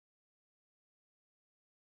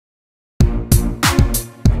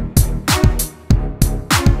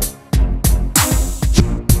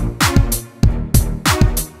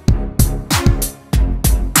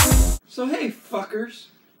So hey, fuckers.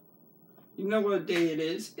 You know what day it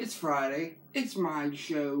is. It's Friday. It's my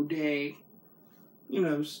show day. You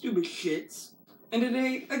know, stupid shits. And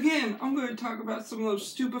today, again, I'm going to talk about some of those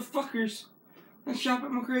stupid fuckers that shop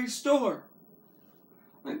at McCrae's store.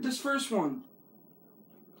 Like this first one.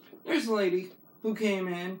 There's a lady who came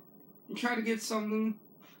in and tried to get something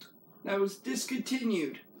that was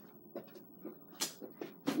discontinued.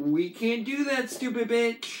 We can't do that, stupid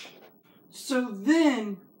bitch. So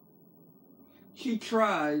then she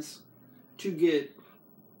tries to get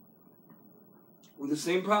the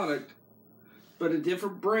same product, but a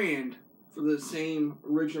different brand for the same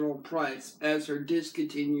original price as her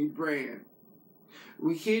discontinued brand.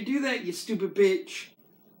 We can't do that, you stupid bitch.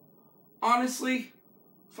 Honestly,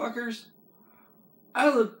 fuckers, I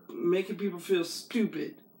love making people feel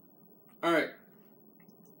stupid. Alright.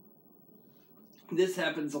 This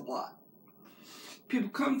happens a lot. People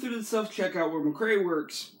come through the self-checkout where McCrae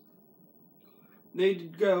works. They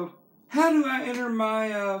go, how do I enter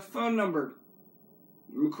my phone number?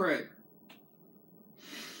 McCrae.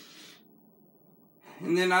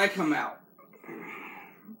 And then I come out.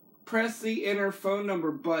 Press the enter phone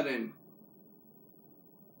number button.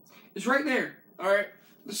 It's right there. Alright.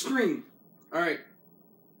 The screen. Alright.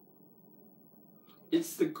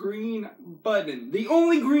 It's the green button. The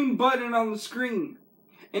only green button on the screen.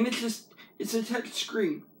 And it's a touch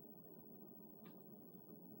screen.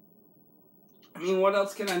 I mean, what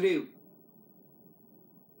else can I do?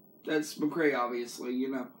 That's McCrae, obviously, you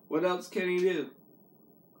know. What else can he do?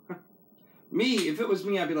 Me, if it was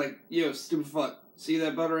me, I'd be like, yo, stupid fuck. See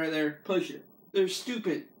that button right there? Push it. They're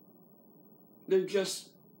stupid. They're just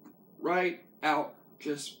right out.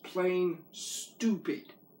 Just plain stupid.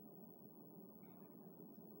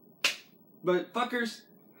 But, fuckers,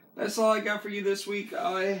 that's all I got for you this week.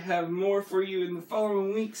 I have more for you in the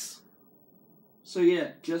following weeks. So,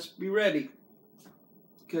 yeah, just be ready.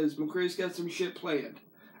 Because McCrae's got some shit planned.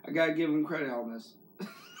 I gotta give him credit on this.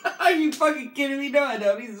 Are you fucking kidding me? No, I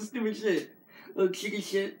don't. He's a stupid shit. Little chicken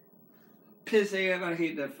shit. Piss hand. I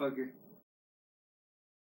hate that fucker.